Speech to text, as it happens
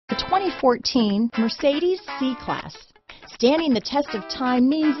2014 Mercedes C-Class. Standing the test of time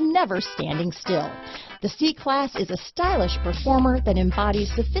means never standing still. The C-Class is a stylish performer that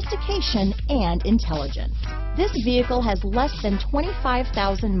embodies sophistication and intelligence. This vehicle has less than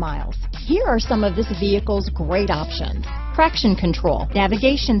 25,000 miles. Here are some of this vehicle's great options: traction control,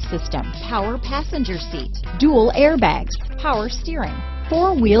 navigation system, power passenger seat, dual airbags, power steering,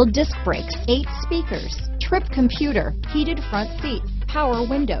 four-wheel disc brakes, 8 speakers, trip computer, heated front seats, power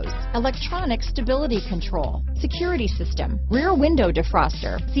windows, electronic stability control, security system, rear window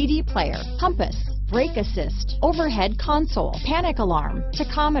defroster, CD player, compass, brake assist, overhead console, panic alarm,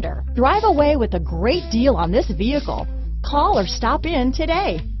 tachometer. Drive away with a great deal on this vehicle. Call or stop in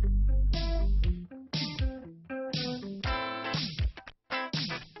today.